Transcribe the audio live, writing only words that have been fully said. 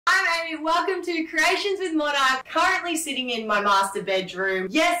Welcome to Creations with Monarch. Currently sitting in my master bedroom.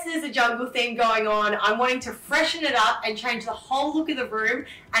 Yes, there's a jungle theme going on. I'm wanting to freshen it up and change the whole look of the room,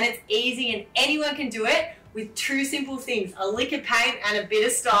 and it's easy and anyone can do it with two simple things, a lick of paint and a bit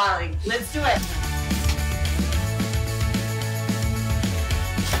of styling. Let's do it.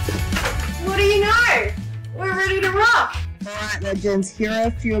 What do you know? We're ready to rock. Alright legends, here are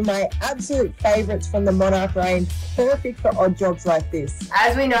a few of my absolute favourites from the Monarch range, perfect for odd jobs like this.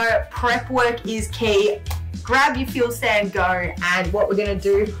 As we know, prep work is key. Grab your fuel stand, go, and what we're going to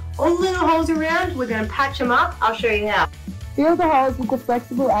do, all the little holes around, we're going to patch them up. I'll show you how. Fill the holes with the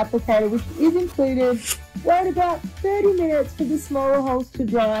flexible applicator, which is included. Wait about 30 minutes for the smaller holes to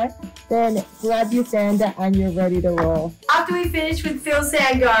dry, then grab your sander and you're ready to roll. After we finish with fill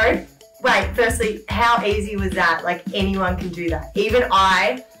sand, go. Wait, firstly, how easy was that? Like, anyone can do that. Even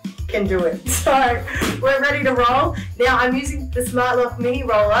I can do it. So, we're ready to roll. Now, I'm using the Smart Lock mini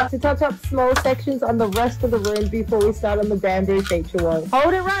roller to touch up small sections on the rest of the room before we start on the bamboo feature wall.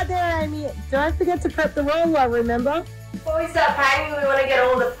 Hold it right there, Amy. Don't forget to prep the roller, remember? Before we start painting, we want to get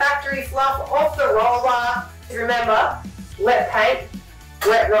all the factory fluff off the roller. Remember, wet paint,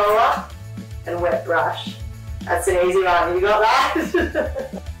 wet roller, and wet brush. That's an easy one. You got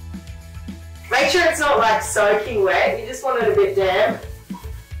that? Make sure it's not like soaking wet, you just want it a bit damp.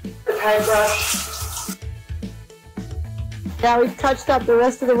 The paintbrush. Now we've touched up the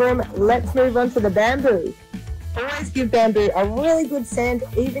rest of the room, let's move on to the bamboo. Always give bamboo a really good sand,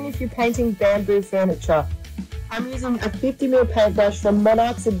 even if you're painting bamboo furniture. I'm using a 50mm paintbrush from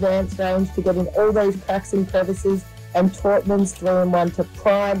Monarch's Advanced range to get in all those cracks and crevices, and Tautman's 3-in-1 to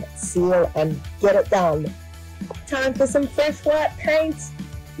prime, seal and get it done. Time for some fresh white paint.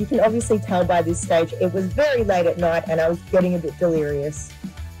 You can obviously tell by this stage it was very late at night and I was getting a bit delirious.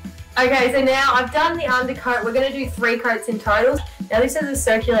 Okay, so now I've done the undercoat. We're going to do 3 coats in total. Now this has a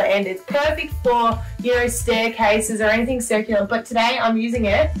circular end. It's perfect for, you know, staircases or anything circular, but today I'm using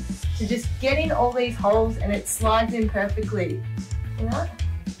it to just get in all these holes and it slides in perfectly. You know?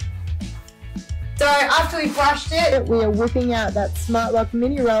 So after we brushed it, we are whipping out that Smart Lock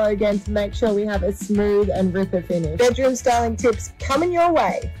mini roller again to make sure we have a smooth and ripper finish. Bedroom styling tips coming your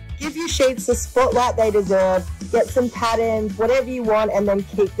way. Give your sheets the spotlight they deserve, get some patterns, whatever you want, and then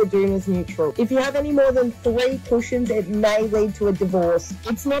keep the doonas neutral. If you have any more than 3 cushions, it may lead to a divorce.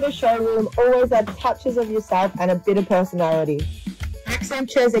 It's not a showroom, always add touches of yourself and a bit of personality. Accent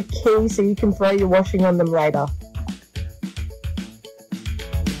chairs are key so you can throw your washing on them later.